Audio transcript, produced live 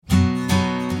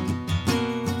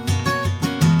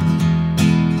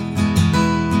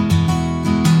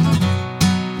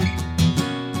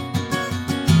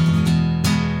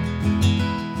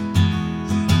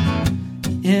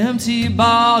empty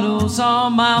bottles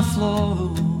on my floor,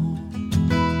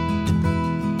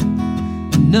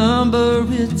 a number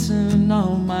written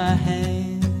on my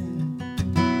hand.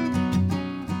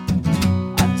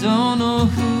 I don't know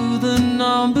who the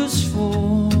number's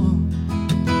for,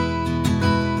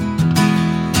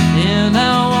 and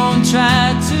I won't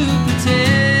try to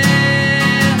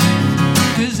pretend,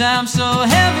 'cause I'm so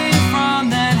heavy from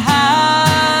that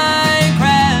high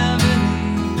gravity.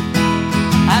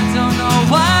 I don't know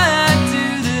why I do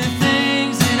the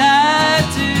things that I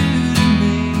do to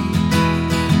me.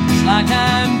 It's like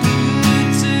I'm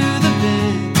glued to the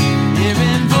bed,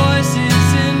 hearing voices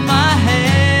in my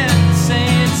head say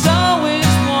it's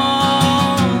always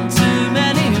one too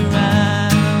many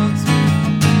rounds.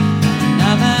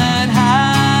 Now that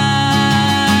high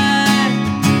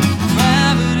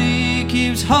gravity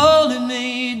keeps holding me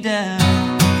down.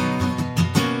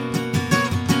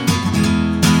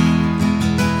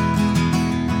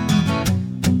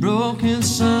 Broken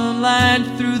sunlight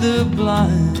through the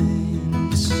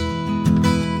blinds.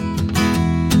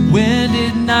 When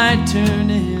did night turn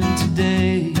into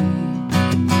day?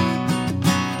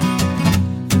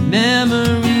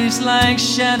 Memories like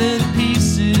shattered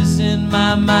pieces in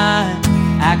my mind.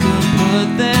 I could put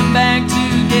them back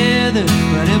together,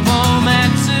 but it won't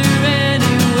matter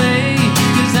anyway,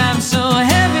 'cause I'm so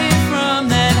heavy from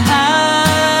that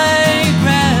high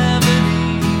gravity.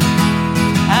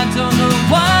 I don't know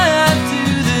why I do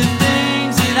the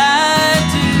things that I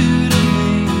do to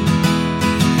me.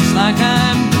 It's like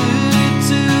I'm glued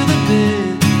to the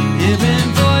bed, hearing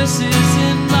voices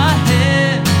in my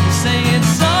head say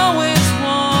it's always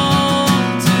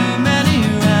one too many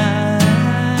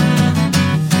rounds.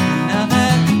 Now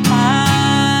that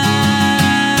high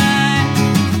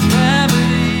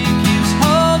gravity keeps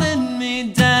holding me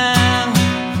down.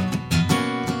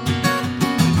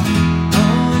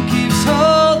 Oh, it keeps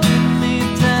holding me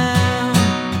down.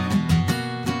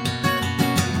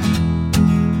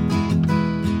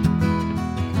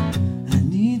 I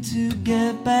need to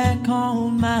get back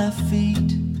on my feet.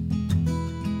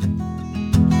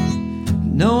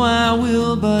 Know I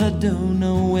will, but I don't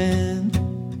know when.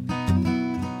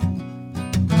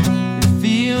 It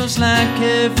feels like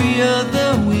every other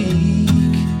week